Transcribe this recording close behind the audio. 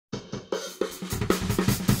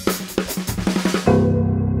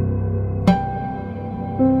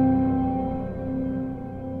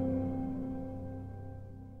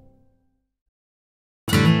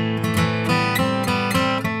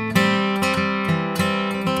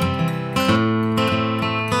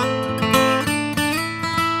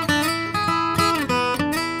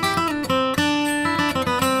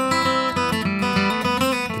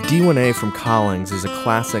D1A from Collings is a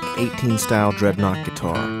classic 18-style Dreadnought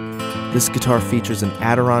guitar. This guitar features an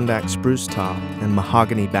Adirondack spruce top and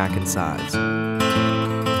mahogany back and sides.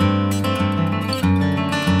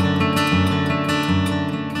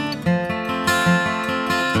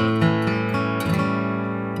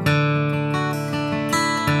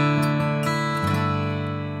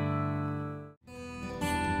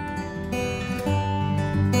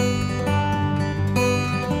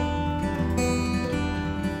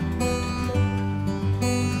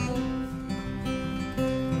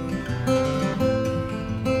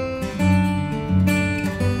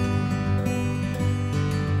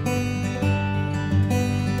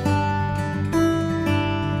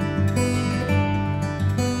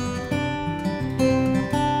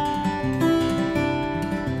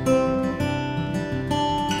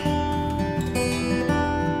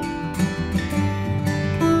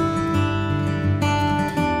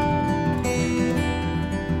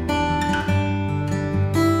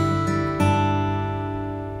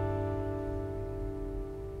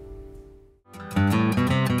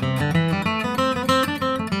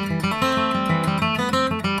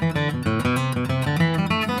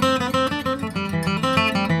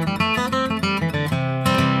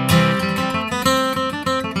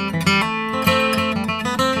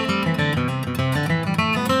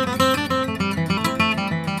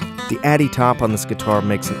 The Addy top on this guitar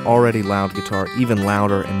makes an already loud guitar even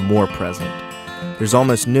louder and more present. There's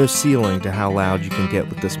almost no ceiling to how loud you can get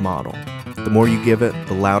with this model. The more you give it,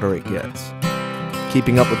 the louder it gets.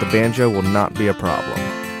 Keeping up with the banjo will not be a problem.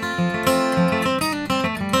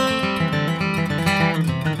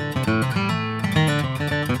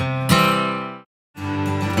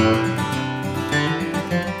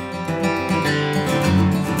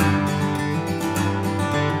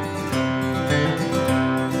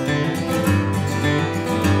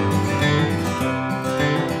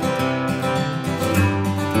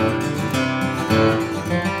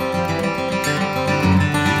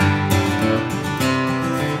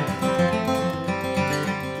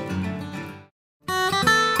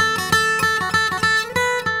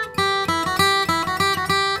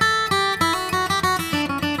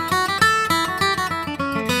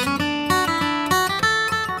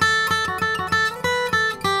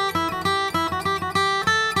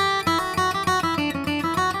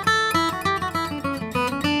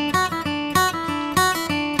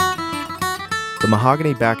 The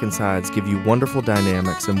mahogany back and sides give you wonderful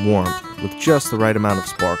dynamics and warmth with just the right amount of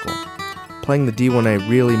sparkle. Playing the D1A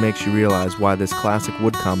really makes you realize why this classic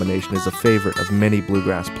wood combination is a favorite of many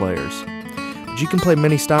bluegrass players. But you can play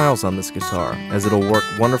many styles on this guitar, as it'll work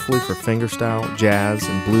wonderfully for fingerstyle, jazz,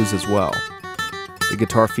 and blues as well. The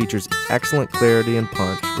guitar features excellent clarity and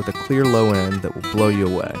punch with a clear low end that will blow you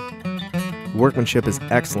away. The workmanship is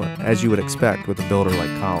excellent, as you would expect with a builder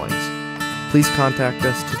like Collings. Please contact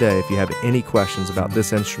us today if you have any questions about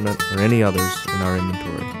this instrument or any others in our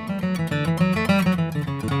inventory.